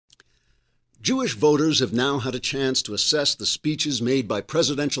Jewish voters have now had a chance to assess the speeches made by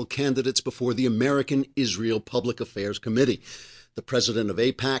presidential candidates before the American Israel Public Affairs Committee. The president of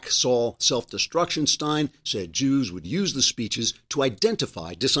AIPAC, Saul Self-Destruction-Stein, said Jews would use the speeches to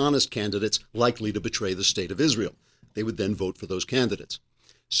identify dishonest candidates likely to betray the state of Israel. They would then vote for those candidates.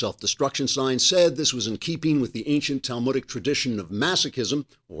 Self-Destruction-Stein said this was in keeping with the ancient Talmudic tradition of masochism,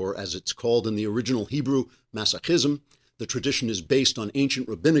 or as it's called in the original Hebrew, masochism. The tradition is based on ancient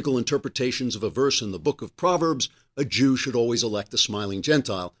rabbinical interpretations of a verse in the book of Proverbs: a Jew should always elect a smiling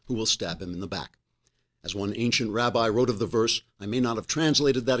Gentile who will stab him in the back. As one ancient rabbi wrote of the verse, I may not have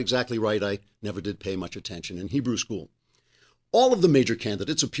translated that exactly right. I never did pay much attention in Hebrew school. All of the major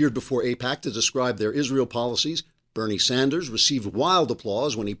candidates appeared before AIPAC to describe their Israel policies. Bernie Sanders received wild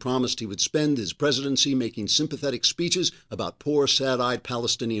applause when he promised he would spend his presidency making sympathetic speeches about poor, sad-eyed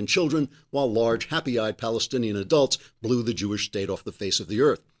Palestinian children, while large, happy-eyed Palestinian adults blew the Jewish state off the face of the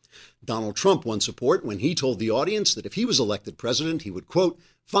earth. Donald Trump won support when he told the audience that if he was elected president, he would, quote,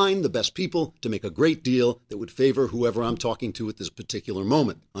 find the best people to make a great deal that would favor whoever I'm talking to at this particular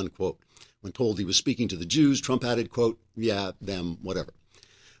moment, unquote. When told he was speaking to the Jews, Trump added, quote, yeah, them, whatever.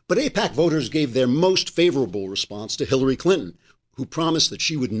 But AIPAC voters gave their most favorable response to Hillary Clinton, who promised that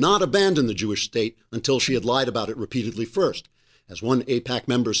she would not abandon the Jewish state until she had lied about it repeatedly first. As one AIPAC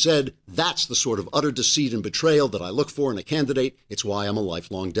member said, that's the sort of utter deceit and betrayal that I look for in a candidate. It's why I'm a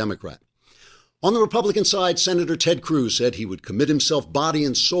lifelong Democrat. On the Republican side, Senator Ted Cruz said he would commit himself body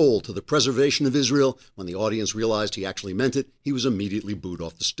and soul to the preservation of Israel. When the audience realized he actually meant it, he was immediately booed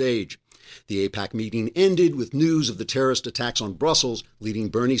off the stage. The AIPAC meeting ended with news of the terrorist attacks on Brussels, leading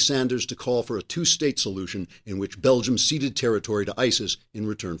Bernie Sanders to call for a two-state solution in which Belgium ceded territory to ISIS in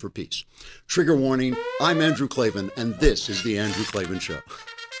return for peace. Trigger warning, I'm Andrew Klavan, and this is The Andrew Klavan Show.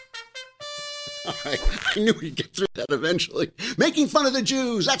 All right, I knew we'd get through that eventually. Making fun of the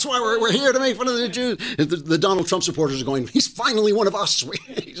Jews. That's why we're here, to make fun of the Jews. The Donald Trump supporters are going, he's finally one of us.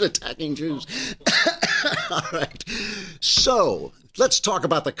 He's attacking Jews. All right. So let's talk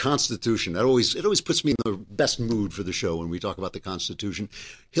about the Constitution. It always puts me in the best mood for the show when we talk about the Constitution.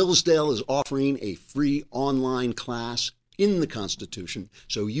 Hillsdale is offering a free online class in the Constitution,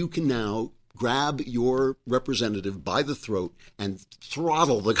 so you can now grab your representative by the throat and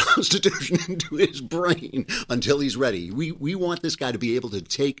throttle the Constitution into his brain until he's ready. We want this guy to be able to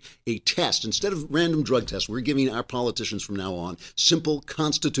take a test. Instead of random drug tests, we're giving our politicians from now on simple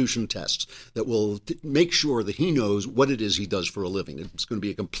Constitution tests that will make sure that he knows what it is he does for a living. It's going to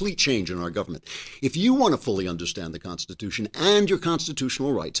be a complete change in our government. If you want to fully understand the Constitution and your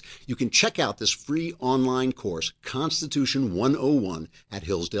constitutional rights, you can check out this free online course, Constitution 101, at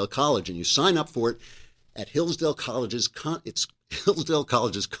Hillsdale College, and you sign up for it at Hillsdale College's Hillsdale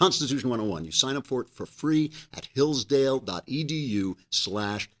College's Constitution 101. You sign up for it for free at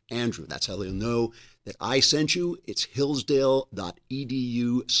hillsdale.edu/Andrew. That's how they'll know that I sent you. It's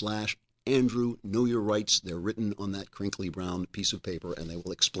hillsdale.edu/Andrew. Know your rights. They're written on that crinkly brown piece of paper, and they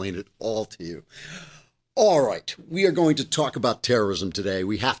will explain it all to you. All right, we are going to talk about terrorism today.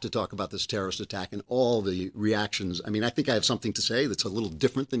 We have to talk about this terrorist attack and all the reactions. I mean, I think I have something to say that's a little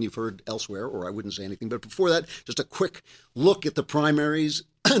different than you've heard elsewhere, or I wouldn't say anything. But before that, just a quick look at the primaries.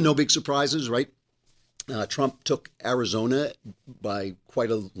 No big surprises, right? Trump took Arizona by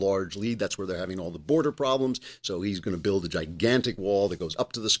quite a large lead. That's where they're having all the border problems. So he's going to build a gigantic wall that goes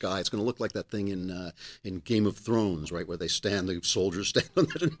up to the sky. It's going to look like that thing in Game of Thrones, right, where the soldiers stand on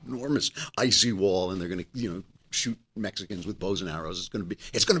that enormous icy wall, and they're going to, shoot Mexicans with bows and arrows. It's going to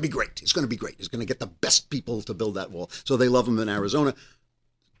be great. It's going to be great. It's going to get the best people to build that wall. So they love him in Arizona.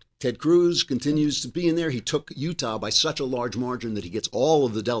 Ted Cruz continues to be in there. He took Utah by such a large margin that he gets all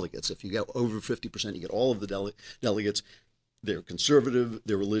of the delegates. If you get over 50%, you get all of the delegates. They're conservative,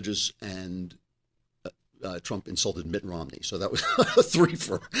 they're religious, and Trump insulted Mitt Romney. So that was a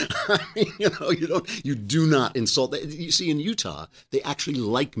threefer. I mean, you do not insult. You see, in Utah, they actually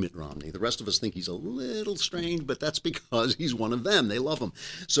like Mitt Romney. The rest of us think he's a little strange, but that's because he's one of them. They love him.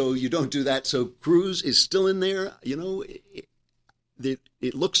 So you don't do that. So Cruz is still in there.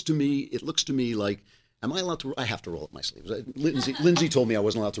 It looks to me like, am I allowed to? I have to roll up my sleeves. Lindsay told me I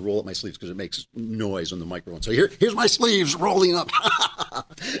wasn't allowed to roll up my sleeves because it makes noise on the microphone. So here's my sleeves rolling up.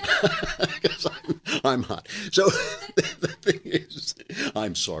 Because I'm hot. So the thing is,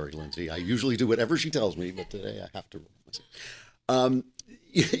 I'm sorry, Lindsay. I usually do whatever she tells me, but today I have to roll up my sleeves.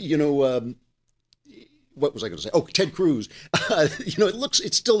 What was I going to say? Oh, Ted Cruz.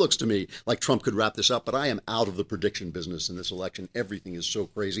 It still looks to me like Trump could wrap this up, but I am out of the prediction business in this election. Everything is so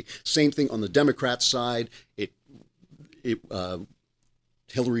crazy. Same thing on the Democrat side.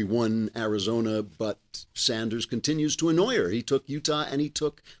 Hillary won Arizona, but Sanders continues to annoy her. He took Utah and he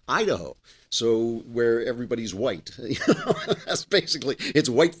took Idaho. So where everybody's white, that's basically, it's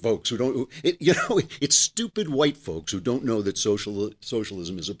white folks who don't, it's stupid white folks who don't know that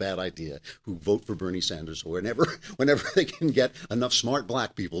socialism is a bad idea, who vote for Bernie Sanders. So whenever they can get enough smart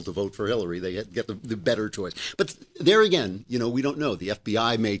black people to vote for Hillary, they get the better choice. But there again, we don't know. The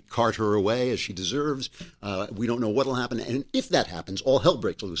FBI may cart her away as she deserves. We don't know what'll happen. And if that happens, all hell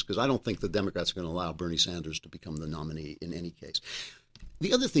breaks loose, because I don't think the Democrats are going to allow Bernie Sanders to become the nominee in any case.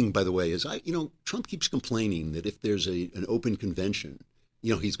 The other thing, by the way, is Trump keeps complaining that if there's an open convention,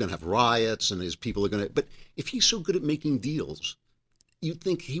 he's going to have riots and his people are going to. But if he's so good at making deals, you'd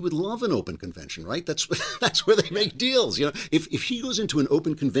think he would love an open convention, right? That's where they make deals. If he goes into an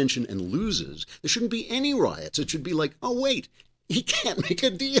open convention and loses, there shouldn't be any riots. It should be like, oh wait, he can't make a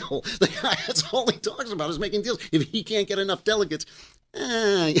deal. The guy, that's all he talks about is making deals. If he can't get enough delegates.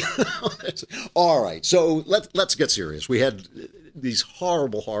 All right, so let's get serious. We had these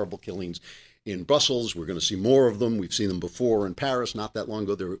horrible, horrible killings in Brussels. We're going to see more of them. We've seen them before in Paris. Not that long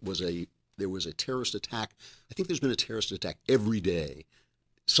ago, there was a terrorist attack. I think there's been a terrorist attack every day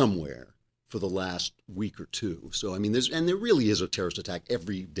somewhere for the last week or two. So I mean, there really is a terrorist attack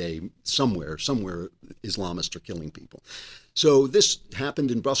every day somewhere. Somewhere Islamists are killing people. So this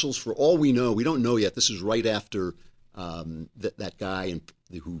happened in Brussels. For all we know, we don't know yet. This is right after that guy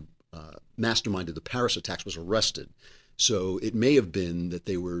who masterminded the Paris attacks was arrested. So it may have been that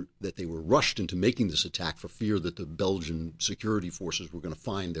they were rushed into making this attack for fear that the Belgian security forces were going to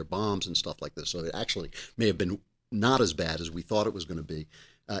find their bombs and stuff like this. So it actually may have been not as bad as we thought it was going to be,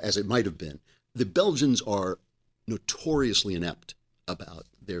 as it might have been. The Belgians are notoriously inept about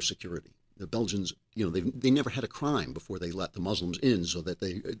their security. The Belgians, they never had a crime before they let the Muslims in, so that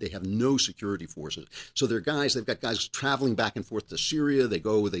they have no security forces. So they've got guys traveling back and forth to Syria. They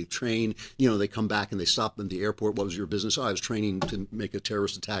go, they train, they come back and they stop them at the airport. What was your business? Oh, I was training to make a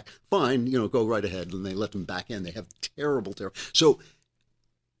terrorist attack. Fine, go right ahead. And they let them back in. They have terrible terror. So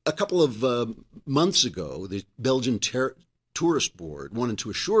a couple of months ago, the Belgian Tourist Board wanted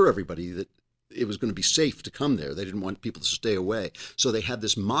to assure everybody that it was going to be safe to come there. They didn't want people to stay away. So they had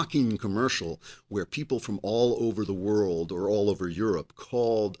this mocking commercial where people from all over the world or all over Europe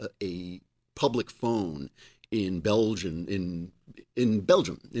called a public phone in Belgium, in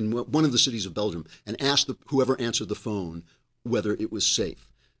one of the cities of Belgium, and asked whoever answered the phone whether it was safe.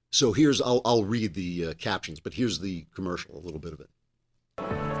 So I'll read the captions, but here's the commercial, a little bit of it.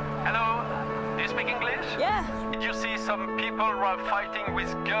 Hello, do you speak English? Yeah. Did you see some people fighting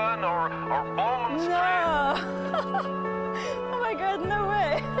with gun or bomb on the No. Oh my God, no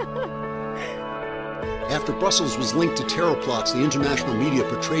way. After Brussels was linked to terror plots, the international media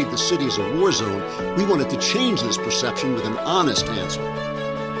portrayed the city as a war zone. We wanted to change this perception with an honest answer.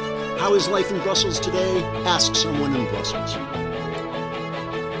 How is life in Brussels today? Ask someone in Brussels. So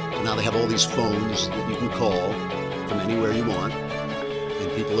now they have all these phones that you can call from anywhere you want.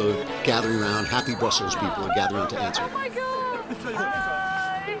 And people are gathering around. Happy Brussels people are gathering to answer. Oh my God.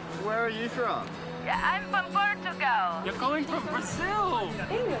 Hi. Where are you from? Yeah, I'm from Portugal. You're coming from Brazil!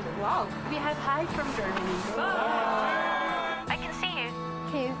 England, wow. We have hi from Germany. I can see you.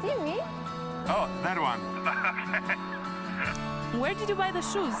 Can you see me? Oh, that one. Where did you buy the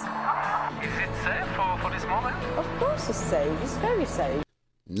shoes? Is it safe for this moment? Of course it's safe. It's very safe.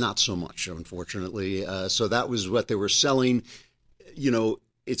 Not so much, unfortunately. So that was what they were selling.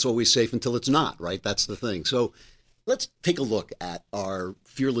 It's always safe until it's not, right? That's the thing. So let's take a look at our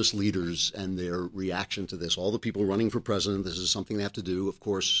fearless leaders and their reaction to this. All the people running for president, this is something they have to do. Of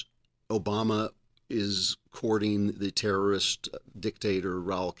course, Obama is courting the terrorist dictator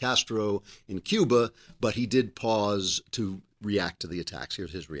Raul Castro in Cuba, but he did pause to react to the attacks.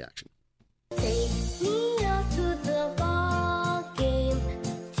 Here's his reaction. Take me out to the ball game.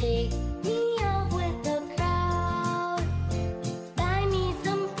 Take me out with the crowd. Buy me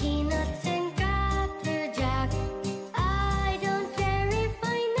some peanuts and Cracker Jack. I don't care if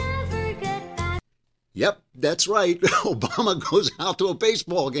I never get back. Yep, that's right. Obama goes out to a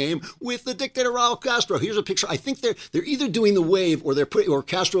baseball game with the dictator Raul Castro. Here's a picture. I think they're either doing the wave or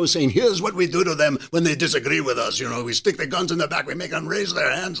Castro is saying, here's what we do to them when they disagree with us. We stick the guns in their back. We make them raise their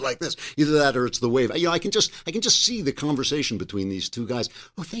hands like this. Either that or it's the wave. I can just see the conversation between these two guys.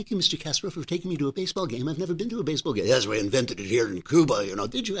 Oh, thank you, Mr. Castro, for taking me to a baseball game. I've never been to a baseball game. Yes, we invented it here in Cuba.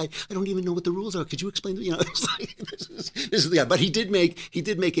 Did you? I don't even know what the rules are. Could you explain? It's like, this is the guy. But he did make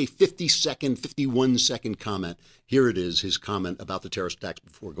a 51-second comment. Here it is, his comment about the terrorist attacks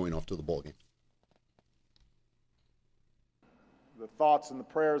before going off to the ball game. The thoughts and the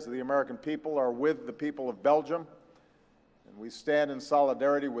prayers of the American people are with the people of Belgium, and we stand in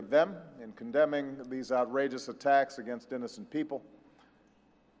solidarity with them in condemning these outrageous attacks against innocent people.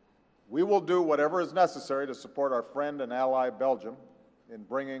 We will do whatever is necessary to support our friend and ally Belgium in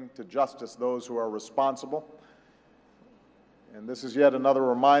bringing to justice those who are responsible. And this is yet another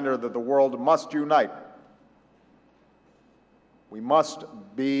reminder that the world must unite. We must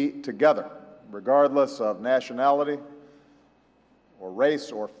be together, regardless of nationality or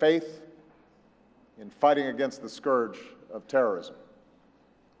race or faith, in fighting against the scourge of terrorism.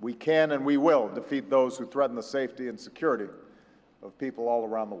 We can and we will defeat those who threaten the safety and security of people all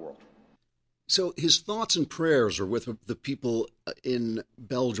around the world. So his thoughts and prayers are with the people in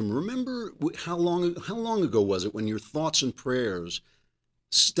Belgium. Remember how long ago was it when your thoughts and prayers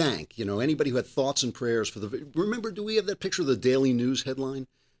stank? You know, anybody who had thoughts and prayers for the... Remember, do we have that picture of the Daily News headline?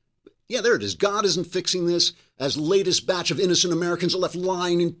 Yeah, there it is. God isn't fixing this. As latest batch of innocent Americans are left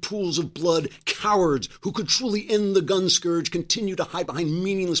lying in pools of blood, cowards who could truly end the gun scourge continue to hide behind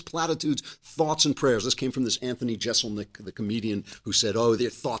meaningless platitudes, thoughts and prayers. This came from this Anthony Jeselnik, the comedian, who said, oh, their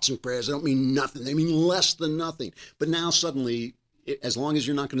thoughts and prayers, they don't mean nothing. They mean less than nothing. But now suddenly, as long as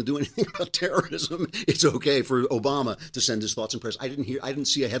you're not going to do anything about terrorism, it's okay for Obama to send his thoughts and prayers. I didn't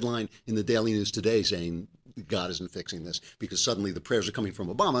see a headline in the Daily News today saying God isn't fixing this, because suddenly the prayers are coming from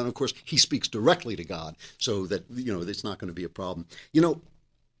Obama. And of course, he speaks directly to God, so that, you know, it's not going to be a problem. You know,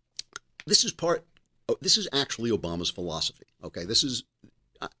 this is actually Obama's philosophy. Okay.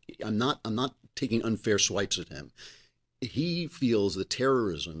 I'm not taking unfair swipes at him. He feels that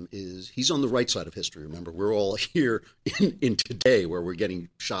terrorism he's on the right side of history. Remember, we're all here in today where we're getting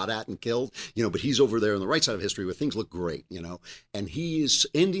shot at and killed, you know, but he's over there on the right side of history where things look great, you know, and he's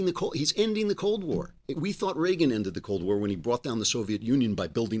ending the Cold War. We thought Reagan ended the Cold War when he brought down the Soviet Union by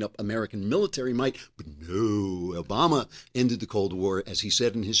building up American military might, but no, Obama ended the Cold War, as he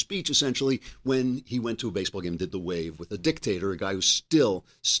said in his speech, essentially, when he went to a baseball game and did the wave with a dictator, a guy who's still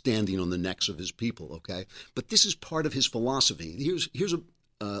standing on the necks of his people, okay? But this is part of his philosophy. Here's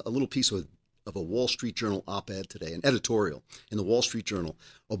a little piece of a Wall Street Journal op-ed today, an editorial in the Wall Street Journal.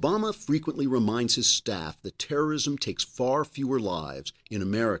 Obama frequently reminds his staff that terrorism takes far fewer lives in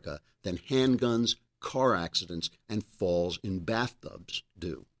America than handguns, car accidents, and falls in bathtubs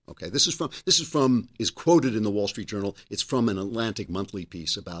do. Okay, this is quoted in the Wall Street Journal. It's from an Atlantic Monthly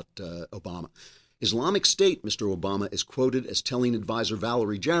piece about Obama. Islamic State, Mr. Obama is quoted as telling advisor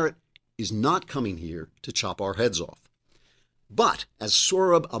Valerie Jarrett, is not coming here to chop our heads off. But, as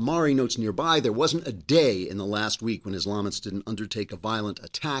Sohrab Ahmari notes nearby, there wasn't a day in the last week when Islamists didn't undertake a violent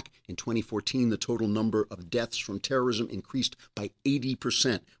attack. In 2014, the total number of deaths from terrorism increased by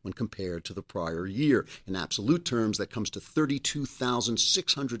 80% when compared to the prior year. In absolute terms, that comes to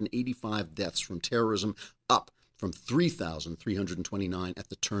 32,685 deaths from terrorism, up from 3,329 at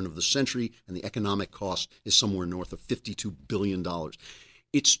the turn of the century, and the economic cost is somewhere north of $52 billion.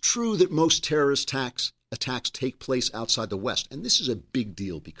 It's true that most terrorist attacks take place outside the West. And this is a big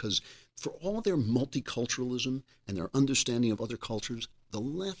deal because for all their multiculturalism and their understanding of other cultures,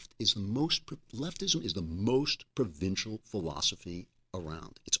 leftism is the most provincial philosophy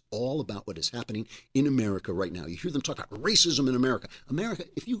around. It's all about what is happening in America right now. You hear them talk about racism in America. America,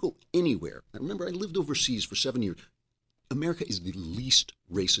 if you go anywhere, I remember I lived overseas for 7 years. America is the least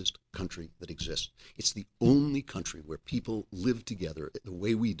racist country that exists. It's the only country where people live together the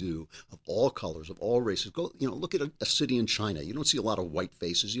way we do, of all colors, of all races. Go, look at a city in China. You don't see a lot of white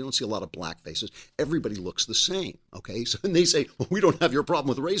faces. You don't see a lot of black faces. Everybody looks the same, okay? So when they say, well, we don't have your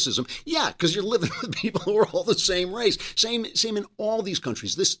problem with racism. Yeah, because you're living with people who are all the same race. Same in all these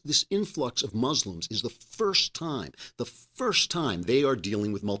countries. This influx of Muslims is the first time they are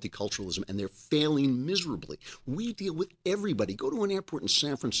dealing with multiculturalism, and they're failing miserably. We deal with everybody. Go to an airport in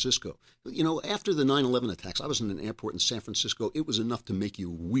San Francisco. After the 9/11 attacks, I was in an airport in San Francisco. It was enough to make you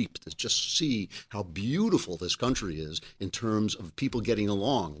weep to just see how beautiful this country is in terms of people getting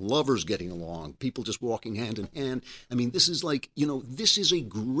along, lovers getting along, people just walking hand in hand. I mean, this is this is a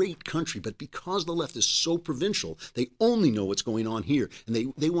great country, but because the left is so provincial, they only know what's going on here, and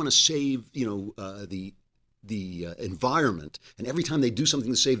they want to save, the environment. And every time they do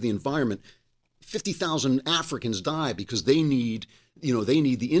something to save the environment, 50,000 Africans die because they need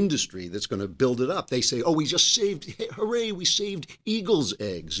the industry that's going to build it up. They say, oh, we just saved, hooray, we saved eagle's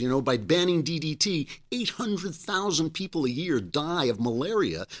eggs, by banning DDT. 800,000 people a year die of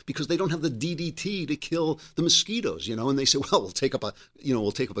malaria because they don't have the DDT to kill the mosquitoes, and they say, well, we'll take up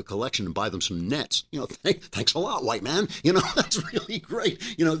a collection and buy them some nets. Thanks a lot, white man. That's really great.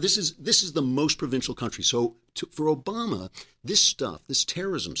 This is the most provincial country. So for Obama, this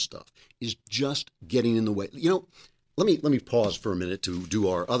terrorism stuff is just getting in the way. Let me pause for a minute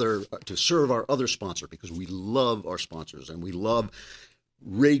to serve our other sponsor, because we love our sponsors and we love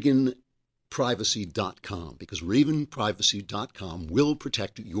Reagan ravenprivacy.com, because ravenprivacy.com will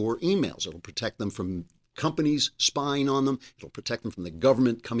protect your emails. It'll protect them from companies spying on them. It'll protect them from the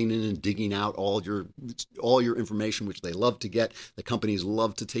government coming in and digging out all your information, which they love to get. The companies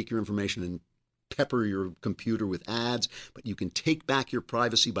love to take your information and pepper your computer with ads, but you can take back your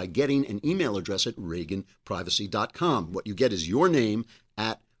privacy by getting an email address at ravenprivacy.com. What you get is your name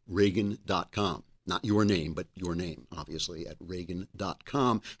at Reagan.com. Not your name, but your name, obviously, at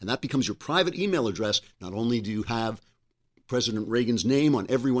Reagan.com. And that becomes your private email address. Not only do you have President Reagan's name on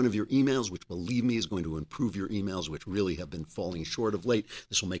every one of your emails, which, believe me, is going to improve your emails, which really have been falling short of late.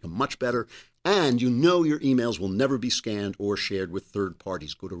 This will make them much better. And you know your emails will never be scanned or shared with third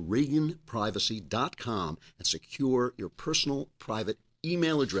parties. Go to ReaganPrivacy.com and secure your personal private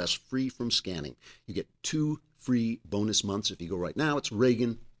email address free from scanning. You get 2 free bonus months if you go right now. It's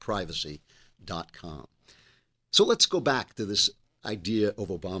ReaganPrivacy.com. So let's go back to this idea of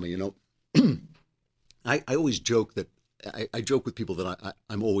Obama. You know, I always joke that I joke with people that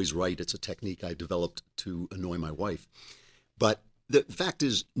I'm always right. It's a technique I developed to annoy my wife. But the fact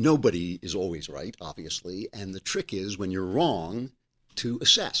is, nobody is always right, obviously. And the trick is, when you're wrong, to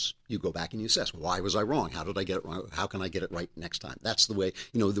assess. You go back and you assess. Why was I wrong? How did I get it wrong? How can I get it right next time? That's the way,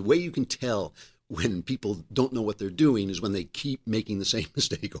 the way you can tell when people don't know what they're doing is when they keep making the same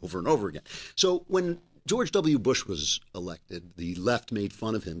mistake over and over again. So when George W. Bush was elected, the left made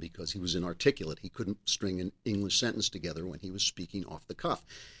fun of him because he was inarticulate. He couldn't string an English sentence together when he was speaking off the cuff.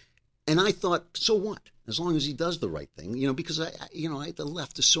 And I thought, so what? As long as he does the right thing, because the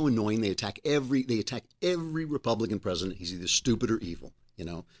left is so annoying. They attack every Republican president. He's either stupid or evil.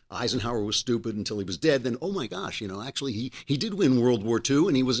 Eisenhower was stupid until he was dead. Then, oh my gosh, actually he did win World War II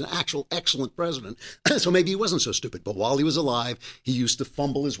and he was an actual excellent president. So maybe he wasn't so stupid. But while he was alive, he used to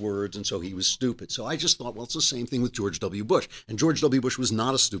fumble his words, and so he was stupid. So I just thought, well, it's the same thing with George W. Bush. And George W. Bush was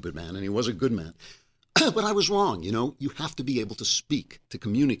not a stupid man, and he was a good man. But I was wrong. You have to be able to speak, to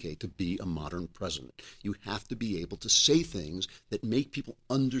communicate, to be a modern president. You have to be able to say things that make people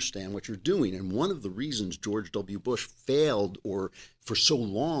understand what you're doing. And one of the reasons George W. Bush failed for so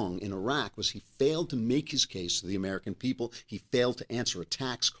long in Iraq was he failed to make his case to the American people. He failed to answer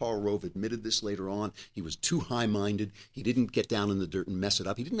attacks. Karl Rove admitted this later on. He was too high-minded. He didn't get down in the dirt and mess it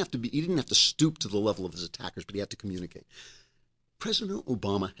up. He didn't have to stoop to the level of his attackers, but he had to communicate. President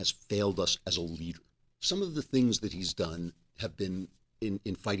Obama has failed us as a leader. Some of the things that he's done have been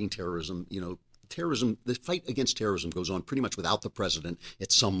in fighting terrorism. Terrorism, the fight against terrorism goes on pretty much without the president at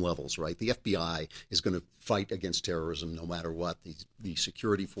some levels, right? The FBI is going to fight against terrorism no matter what. The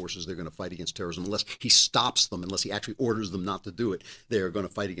security forces, they're going to fight against terrorism unless he stops them, unless he actually orders them not to do it. They're going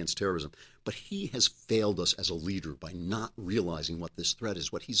to fight against terrorism. But he has failed us as a leader by not realizing what this threat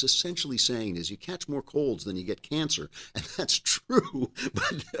is. What he's essentially saying is you catch more colds than you get cancer. And that's true,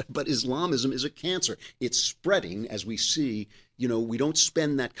 but Islamism is a cancer. It's spreading, as we see. We don't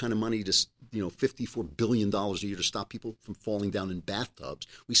spend that kind of money to $54 billion a year to stop people from falling down in bathtubs.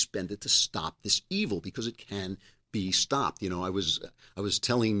 We spend it to stop this evil because it can be stopped. I was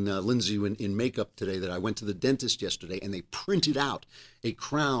telling Lindsay in makeup today that I went to the dentist yesterday and they printed out a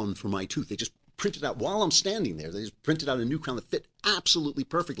crown for my tooth. They just printed out while I'm standing there. They just printed out a new crown that fit absolutely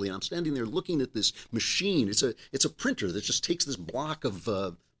perfectly. And I'm standing there looking at this machine. It's a printer that just takes this block of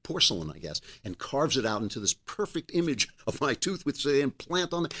porcelain, I guess, and carves it out into this perfect image of my tooth with the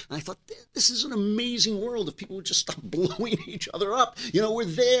implant on it. And I thought, this is an amazing world if people would just stop blowing each other up. We're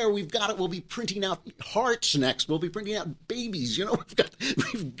there. We've got it. We'll be printing out hearts next. We'll be printing out babies.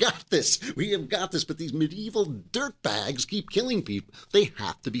 We've got this. We have got this. But these medieval dirtbags keep killing people. They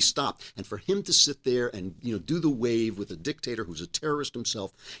have to be stopped. And for him to sit there and, do the wave with a dictator who's a terrorist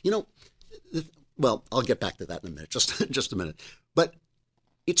himself, well, I'll get back to that in a minute, just a minute. But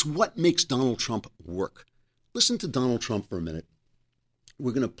it's what makes Donald Trump work. Listen to Donald Trump for a minute.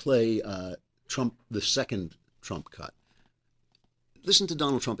 We're going to play Trump, the second Trump cut. Listen to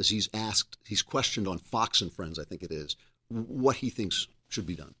Donald Trump as he's questioned on Fox and Friends, I think it is, what he thinks should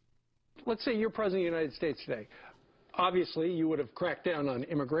be done. Let's say you're president of the United States today. Obviously, you would have cracked down on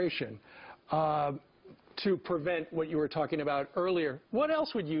immigration to prevent what you were talking about earlier. What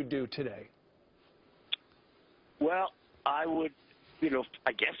else would you do today? Well, I would.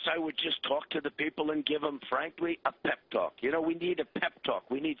 I guess I would just talk to the people and give them, frankly, a pep talk. We need a pep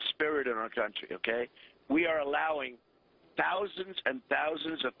talk. We need spirit in our country, okay? We are allowing thousands and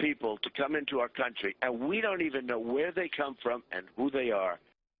thousands of people to come into our country, and we don't even know where they come from and who they are.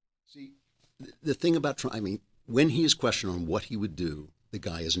 See, the thing about Trump, when he is questioned on what he would do, the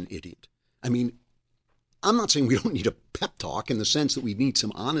guy is an idiot. I'm not saying we don't need a pep talk in the sense that we need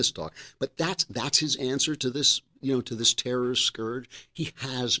some honest talk, but that's his answer to this, to this terrorist scourge. He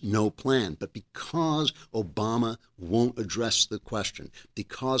has no plan. But because Obama won't address the question,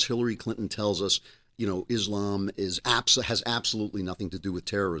 because Hillary Clinton tells us, Islam has absolutely nothing to do with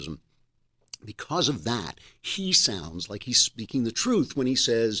terrorism, because of that, he sounds like he's speaking the truth when he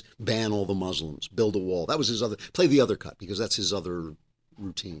says ban all the Muslims, build a wall. That was his other, play the other cut, because that's his other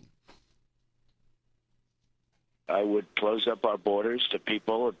routine. I would close up our borders to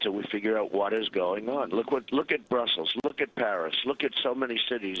people until we figure out what is going on. Look at Brussels, look at Paris, look at so many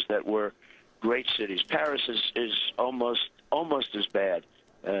cities that were great cities. Paris is almost as bad.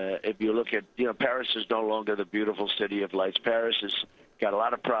 If you look at, Paris is no longer the beautiful city of lights. Paris has got a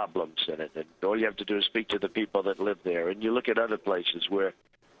lot of problems in it, and all you have to do is speak to the people that live there. And you look at other places where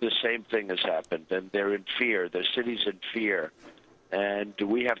the same thing has happened, and they're in fear. Their cities in fear, and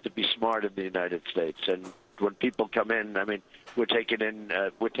we have to be smart in the United States. And when people come in, we're taking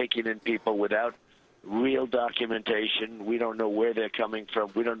in people without real documentation. We don't know where they're coming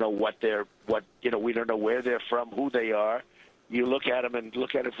from. We don't know we don't know where they're from, who they are. You look at them and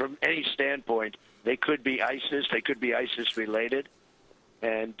look at it from any standpoint. They could be ISIS. They could be ISIS related.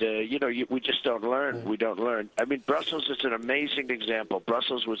 And, we just don't learn. We don't learn. Brussels is an amazing example.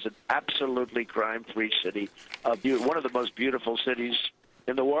 Brussels was an absolutely crime-free city, one of the most beautiful cities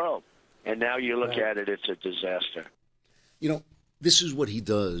in the world. And now you look at it, it's a disaster. This is what he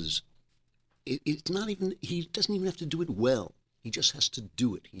does. It's not even, he doesn't even have to do it well. He just has to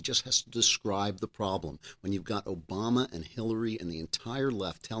do it. He just has to describe the problem. When you've got Obama and Hillary and the entire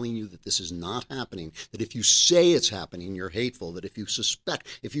left telling you that this is not happening, that if you say it's happening, you're hateful, that if you suspect,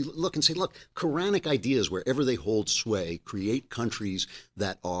 if you look and say, look, Quranic ideas, wherever they hold sway, create countries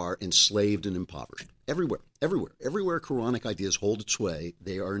that are enslaved and impoverished. Everywhere. Quranic ideas hold sway,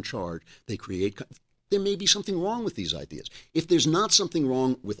 they are in charge, they create. There may be something wrong with these ideas. If there's not something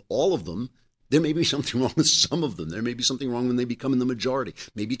wrong with all of them, there may be something wrong with some of them. There may be something wrong when they become in the majority.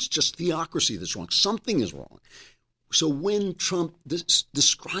 Maybe it's just theocracy that's wrong. Something is wrong. So when Trump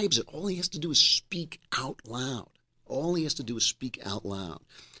describes it, all he has to do is speak out loud.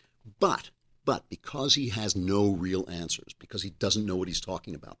 But because he has no real answers, because he doesn't know what he's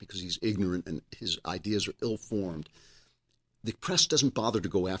talking about, because he's ignorant and his ideas are ill-formed, the press doesn't bother to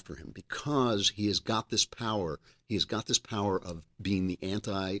go after him because he has got this power. He has got this power of being the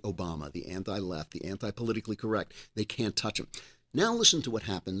anti-Obama, the anti-left, the anti-politically correct. They can't touch him. Now listen to what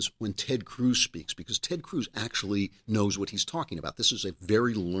happens when Ted Cruz speaks, because Ted Cruz actually knows what he's talking about. This is a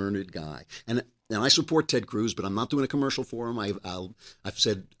very learned guy. And I support Ted Cruz, but I'm not doing a commercial for him. I've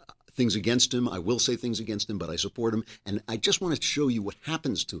said things against him. I will say things against him, but I support him. And I just want to show you what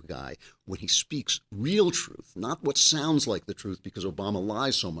happens to a guy when he speaks real truth, not what sounds like the truth because Obama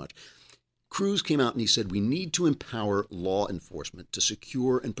lies so much. Cruz came out and he said, we need to empower law enforcement to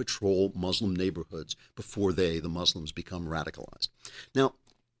secure and patrol Muslim neighborhoods before the Muslims, become radicalized. Now,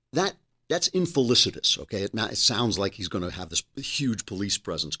 that's infelicitous, okay? It sounds like he's going to have this huge police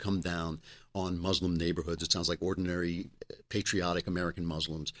presence come down on Muslim neighborhoods. It sounds like ordinary patriotic American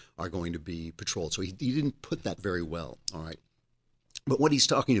Muslims are going to be patrolled. So he didn't put that very well, all right? But what he's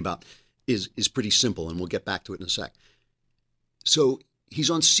talking about is pretty simple, and we'll get back to it in a sec. So he's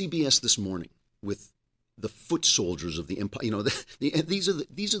on CBS this morning with the foot soldiers of the empire. These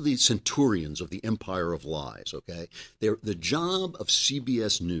are the centurions of the empire of lies, okay? The job of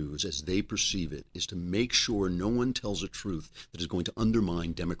CBS News, as they perceive it, is to make sure no one tells a truth that is going to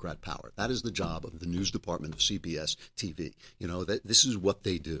undermine Democrat power. That is the job of the news department of CBS TV. This is what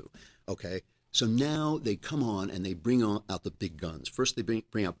they do, okay? So now they come on and they bring out the big guns. First, they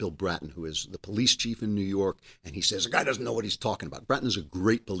bring out Bill Bratton, who is the police chief in New York, and he says the guy doesn't know what he's talking about. Bratton is a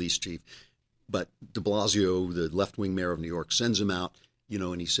great police chief. But de Blasio, the left-wing mayor of New York, sends him out,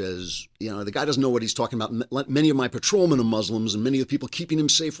 and he says, the guy doesn't know what he's talking about. Many of my patrolmen are Muslims, and many of the people keeping him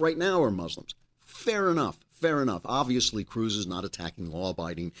safe right now are Muslims. Fair enough. Obviously, Cruz is not attacking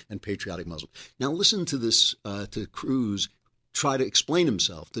law-abiding and patriotic Muslims. Now listen to this, to Cruz try to explain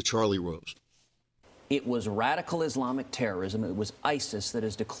himself to Charlie Rose. It was radical Islamic terrorism. It was ISIS that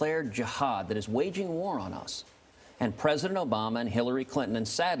has declared jihad, that is waging war on us. And President Obama and Hillary Clinton, and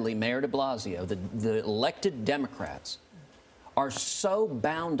sadly, Mayor de Blasio, the elected Democrats, are so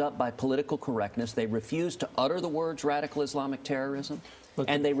bound up by political correctness, they refuse to utter the words radical Islamic terrorism,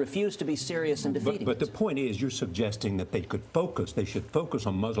 and they refuse to be serious in defeating it. But the point is, you're suggesting that they should focus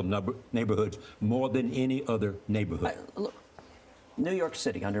on Muslim neighborhoods more than any other neighborhood. Look, New York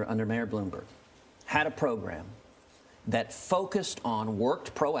City, under Mayor Bloomberg, had a program that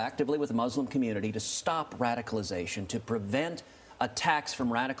worked proactively with the Muslim community to stop radicalization, to prevent attacks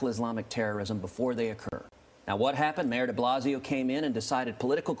from radical Islamic terrorism before they occur. Now, what happened? Mayor de Blasio came in and decided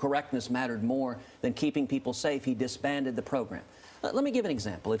political correctness mattered more than keeping people safe. He disbanded the program. Let me give an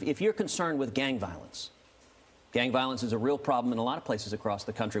example. If you're concerned with gang violence is a real problem in a lot of places across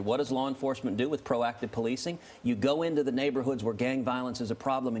the country. What does law enforcement do with proactive policing? You go into the neighborhoods where gang violence is a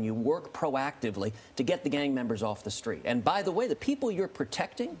problem and you work proactively to get the gang members off the street. And by the way, the people you're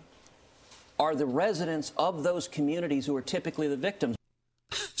protecting are the residents of those communities who are typically the victims.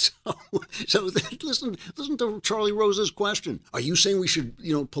 So listen to Charlie Rose's question. Are you saying we should,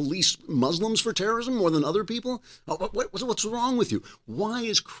 police Muslims for terrorism more than other people? What's wrong with you? Why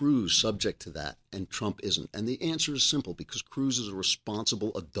is Cruz subject to that and Trump isn't? And the answer is simple, because Cruz is a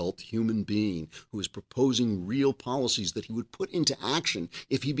responsible adult human being who is proposing real policies that he would put into action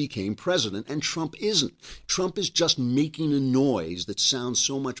if he became president, and Trump isn't. Trump is just making a noise that sounds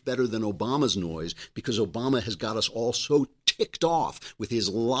so much better than Obama's noise, because Obama has got us all so ticked off with his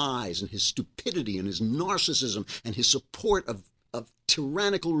lies and his stupidity and his narcissism and his support of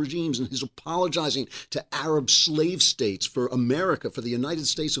tyrannical regimes and his apologizing to Arab slave states for America, for the United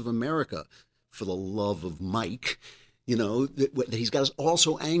States of America, for the love of Mike. That he's got us all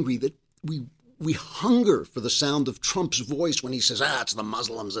so angry that we hunger for the sound of Trump's voice when he says, it's the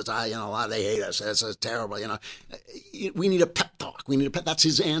Muslims, it's, they hate us, it's terrible, We need a pep talk. That's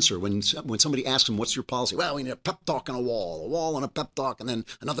his answer when somebody asks him, what's your policy? Well, we need a pep talk and a wall and a pep talk, and then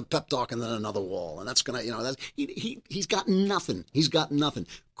another pep talk, and then another wall. And that's going to, he's got nothing. He's got nothing.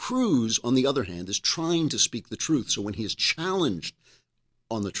 Cruz, on the other hand, is trying to speak the truth. So when he is challenged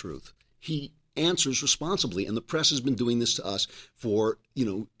on the truth, he answers responsibly. And the press has been doing this to us for,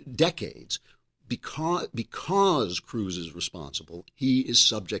 decades. Because Cruz is responsible, he is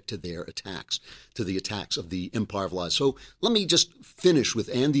subject to their attacks, to the attacks of the Empire of Lies. So let me just finish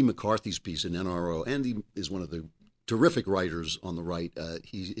with Andy McCarthy's piece in NRO. Andy is one of the terrific writers on the right.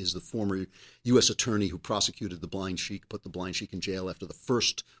 He is the former U.S. attorney who prosecuted the Blind Sheik, put the Blind Sheik in jail after the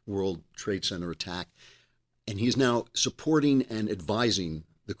first World Trade Center attack. And he is now supporting and advising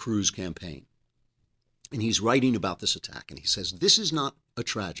the Cruz campaign. And he's writing about this attack. And he says, this is not a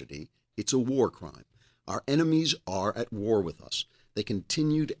tragedy. It's a war crime. Our enemies are at war with us. They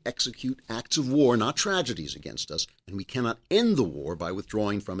continue to execute acts of war, not tragedies, against us, and we cannot end the war by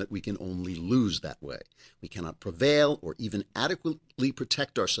withdrawing from it. We can only lose that way. We cannot prevail or even adequately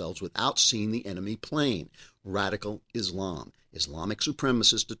protect ourselves without seeing the enemy plain. Radical Islam. Islamic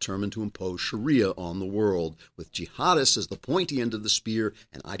supremacists determined to impose Sharia on the world, with jihadists as the pointy end of the spear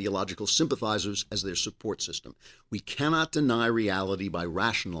and ideological sympathizers as their support system. We cannot deny reality by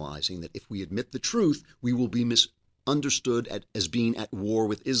rationalizing that if we admit the truth, we will be misunderstood as being at war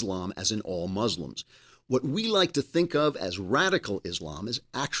with Islam, as in all Muslims. What we like to think of as radical Islam is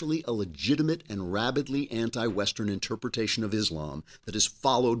actually a legitimate and rabidly anti-Western interpretation of Islam that is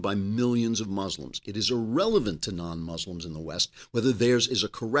followed by millions of Muslims. It is irrelevant to non-Muslims in the West whether theirs is a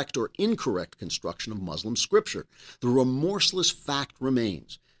correct or incorrect construction of Muslim scripture. The remorseless fact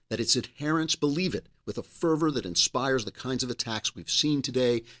remains that its adherents believe it with a fervor that inspires the kinds of attacks we've seen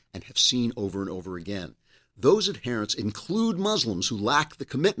today and have seen over and over again. Those adherents include Muslims who lack the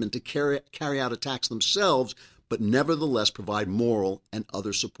commitment to carry out attacks themselves, but nevertheless provide moral and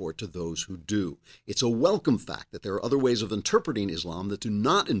other support to those who do. It's a welcome fact that there are other ways of interpreting Islam that do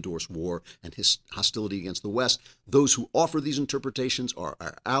not endorse war and hostility against the West. Those who offer these interpretations are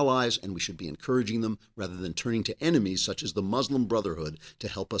our allies, and we should be encouraging them rather than turning to enemies such as the Muslim Brotherhood to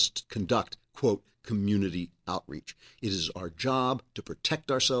help us conduct, quote, community outreach. It is our job to protect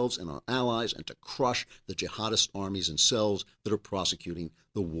ourselves and our allies and to crush the jihadist armies and cells that are prosecuting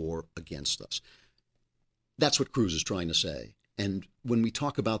the war against us. That's what Cruz is trying to say. And when we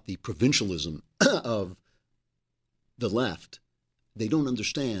talk about the provincialism of the left, they don't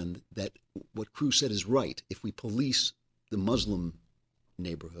understand that what Cruz said is right. If we police the Muslim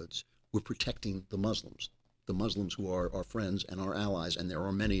neighborhoods, we're protecting the Muslims who are our friends and our allies, and there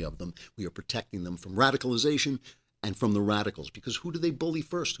are many of them. We are protecting them from radicalization and from the radicals, because who do they bully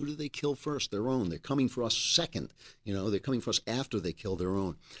first? Who do they kill first? Their own. They're coming for us second. They're coming for us after they kill their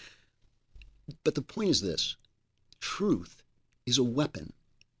own. But the point is this: truth is a weapon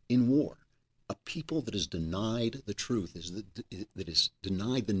in war. A people that is denied the truth, that is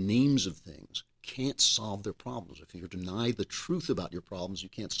denied the names of things, can't solve their problems. If you're denied the truth about your problems, you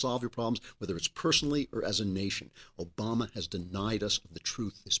can't solve your problems, whether it's personally or as a nation. Obama has denied us of the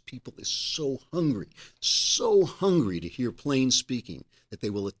truth. This people is so hungry to hear plain speaking that they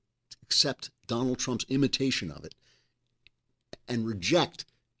will accept Donald Trump's imitation of it and reject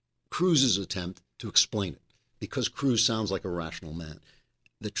Cruz's attempt to explain it, because Cruz sounds like a rational man.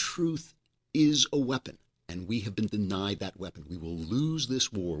 The truth is a weapon, And we have been denied that weapon. We will lose this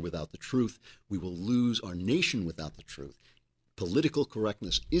war without the truth. We will lose our nation without the truth. Political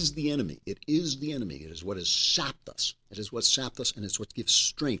correctness is the enemy. It is the enemy. It is what has sapped us. It is what sapped us, and it's what gives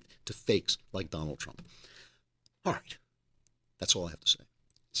strength to fakes like Donald Trump. All right. That's all I have to say.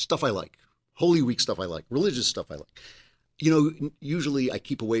 Stuff I like. Holy Week stuff I like. Religious stuff I like. You know, usually I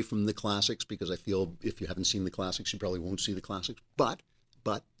keep away from the classics because I feel if you haven't seen the classics, you probably won't see the classics. But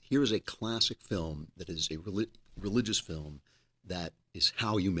here is a classic film that is a religious film that is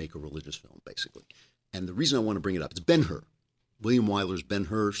how you make a religious film, basically. And the reason I want to bring it up, it's Ben-Hur. William Wyler's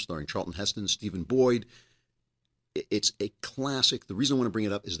Ben-Hur, starring Charlton Heston, Stephen Boyd. It's a classic. The reason I want to bring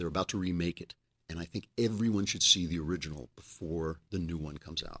it up is they're about to remake it. And I think everyone should see the original before the new one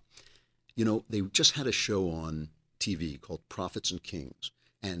comes out. You know, they just had a show on TV called Prophets and Kings.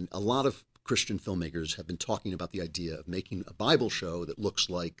 And a lot of Christian filmmakers have been talking about the idea of making a Bible show that looks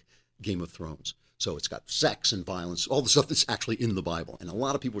like Game of Thrones. So it's got sex and violence, all the stuff that's actually in the Bible. And a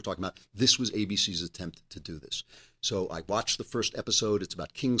lot of people were talking about this was ABC's attempt to do this. So I watched the first episode. It's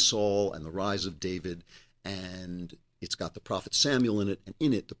about King Saul and the rise of David. And it's got the prophet Samuel in it. And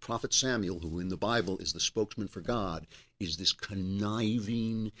in it, the prophet Samuel, who in the Bible is the spokesman for God, is this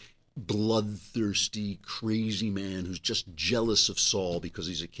conniving, bloodthirsty, crazy man who's just jealous of Saul because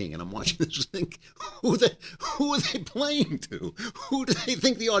he's a king. And I'm watching this and think, who are they playing to? Who do they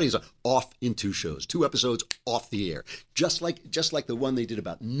think the audience are? Off in 2 shows, 2 episodes off the air. Just like the one they did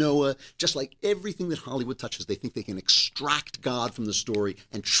about Noah, just like everything that Hollywood touches, they think they can extract God from the story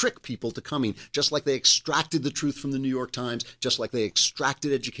and trick people to coming, just like they extracted the truth from the New York Times, just like they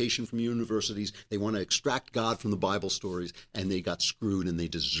extracted education from universities. They want to extract God from the Bible stories, and they got screwed and they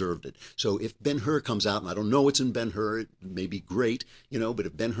deserved it. So if Ben-Hur comes out, and I don't know what's in Ben-Hur, it may be great, but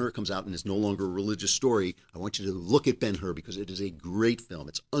if Ben-Hur comes out and it's no longer a religious story, I want you to look at Ben-Hur because it is a great film.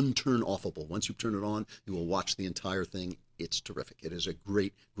 It's unturn-offable. Once you turn it on, you will watch the entire thing. It's terrific. It is a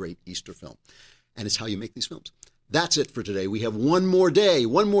great, great Easter film. And it's how you make these films. That's it for today. We have one more day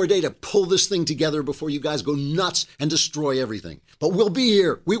to pull this thing together before you guys go nuts and destroy everything. But we'll be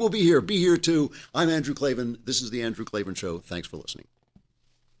here. We will be here. Be here too. I'm Andrew Klavan. This is The Andrew Klavan Show. Thanks for listening.